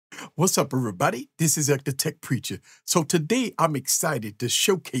What's up, everybody? This is the Tech Preacher. So today I'm excited to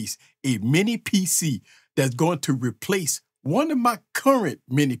showcase a mini PC that's going to replace one of my current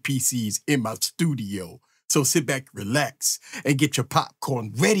mini PCs in my studio. So sit back, relax, and get your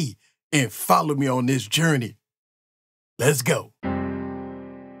popcorn ready and follow me on this journey. Let's go.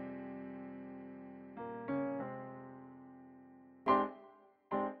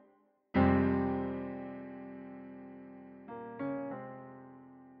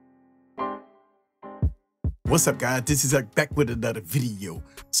 What's up, guys? This is back with another video.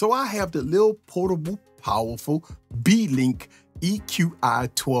 So I have the little portable, powerful Beelink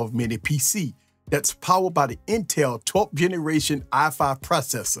EQI12 mini PC that's powered by the Intel 12th generation i5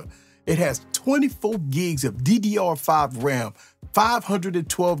 processor. It has 24 gigs of DDR5 RAM,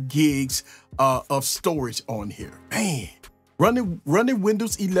 512 gigs of storage on here. Man, running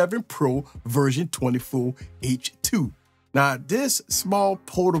Windows 11 Pro version 24H2. Now, this small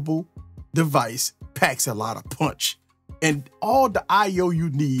portable device packs a lot of punch and all the I/O you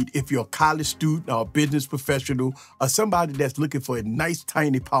need if you're a college student or a business professional or somebody that's looking for a nice,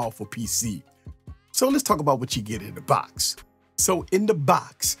 tiny, powerful PC. So let's talk about what you get in the box. So in the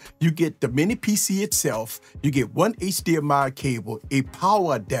box, you get the mini PC itself, you get one HDMI cable, a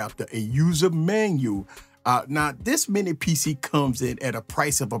power adapter, a user manual. Now, this mini PC comes in at a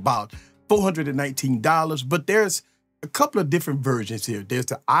price of about $419, but there's a couple of different versions here. There's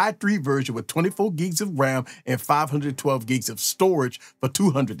the i3 version with 24 gigs of RAM and 512 gigs of storage for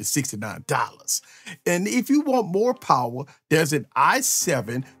 $269. And if you want more power, there's an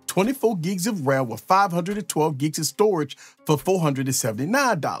i7, 24 gigs of RAM with 512 gigs of storage for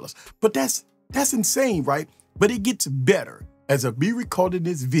 $479. But that's insane, right? But it gets better. As of me recording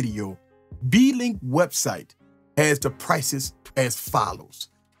this video, Beelink website has the prices as follows.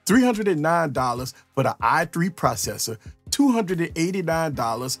 $309 for the i3 processor,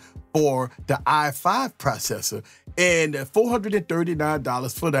 $289 for the i5 processor, and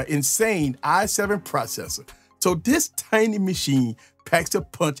 $439 for the insane i7 processor. So this tiny machine packs a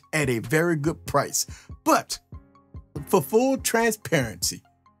punch at a very good price. But for full transparency,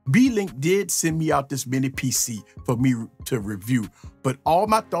 Beelink did send me out this mini PC for me to review, but all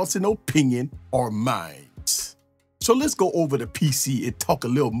my thoughts and opinion are mine. So let's go over the PC and talk a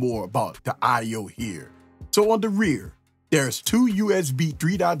little more about the I/O here. So on the rear, there's two USB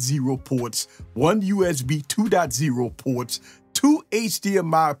 3.0 ports, one USB 2.0 ports, two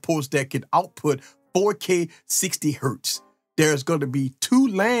HDMI ports that can output 4K 60 Hz. There's going to be two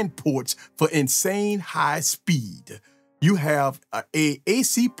LAN ports for insane high speed. You have a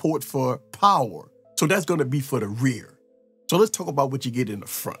AC port for power. So that's going to be for the rear. So let's talk about what you get in the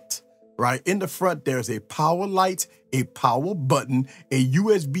front. Right in the front, there's a power light, a power button, a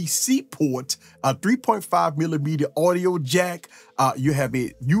USB-C port, a 3.5 millimeter audio jack. You have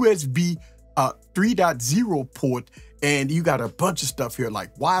a USB 3.0 port, and you got a bunch of stuff here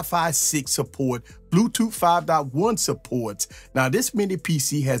like Wi-Fi 6 support, Bluetooth 5.1 supports. Now, this mini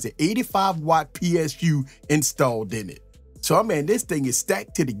PC has an 85-watt PSU installed in it. So, I mean, this thing is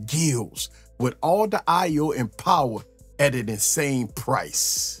stacked to the gills with all the I/O and power at an insane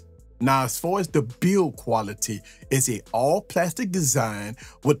price. Now, as far as the build quality, it's a all-plastic design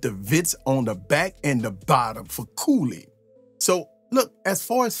with the vents on the back and the bottom for cooling. So, look, as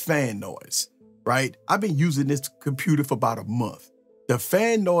far as fan noise, right? I've been using this computer for about a month. The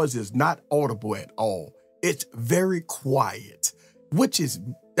fan noise is not audible at all. It's very quiet,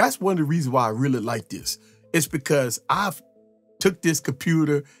 that's one of the reasons why I really like this. It's because I've took this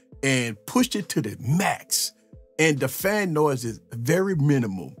computer and pushed it to the max, and the fan noise is very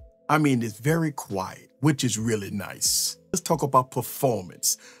minimal. I mean, it's very quiet, which is really nice. Let's talk about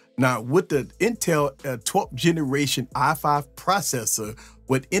performance. Now, with the Intel 12th generation i5 processor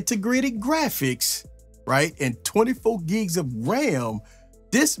with integrated graphics, right, and 24 gigs of RAM,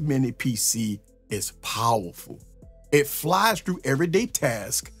 this mini PC is powerful. It flies through everyday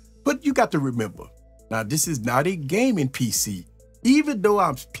tasks, but you got to remember, now this is not a gaming PC. Even though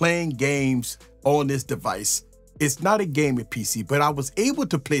I'm playing games on this device, it's not a gaming PC, but I was able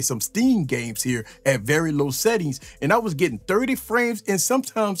to play some Steam games here at very low settings, and I was getting 30 frames and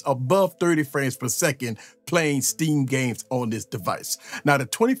sometimes above 30 frames per second playing Steam games on this device. Now, the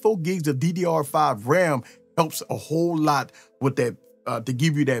 24 gigs of DDR5 RAM helps a whole lot with that to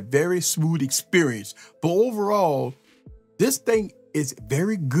give you that very smooth experience. But overall, this thing is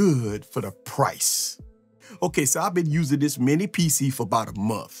very good for the price. Okay, so I've been using this mini PC for about a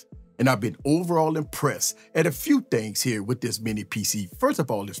month, and I've been overall impressed at a few things here with this mini PC. First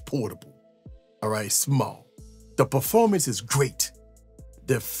of all, it's portable. All right, small. The performance is great.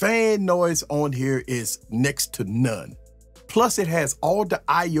 The fan noise on here is next to none. Plus, it has all the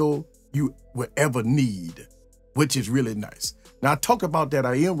I/O you will ever need, which is really nice. Now, I talked about that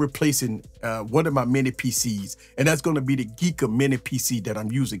I am replacing one of my mini PCs, and that's going to be the Geeker mini PC that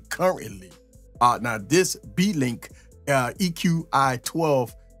I'm using currently. Now, this Beelink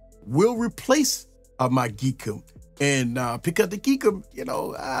EQI12 will replace my Geeker. And because the Geeker, you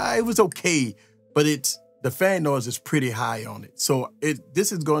know, it was okay, but the fan noise is pretty high on it. So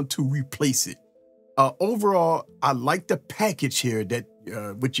this is going to replace it. Overall, I like the package here that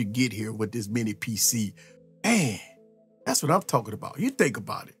what you get here with this mini PC. Man, that's what I'm talking about. You think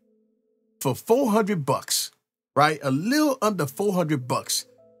about it. For 400 bucks, right? A little under 400 bucks,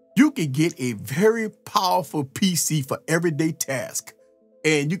 you can get a very powerful PC for everyday tasks.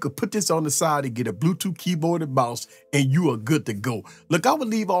 And you could put this on the side and get a Bluetooth keyboard and mouse, and you are good to go. Look, I will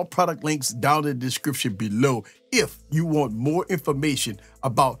leave all product links down in the description below if you want more information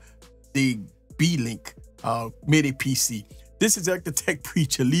about the Beelink mini PC. This is Eric the Tech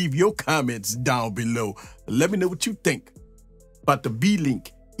Preacher. Leave your comments down below. Let me know what you think about the Beelink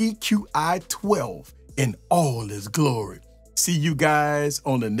EQI12 in all its glory. See you guys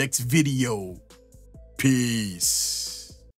on the next video. Peace.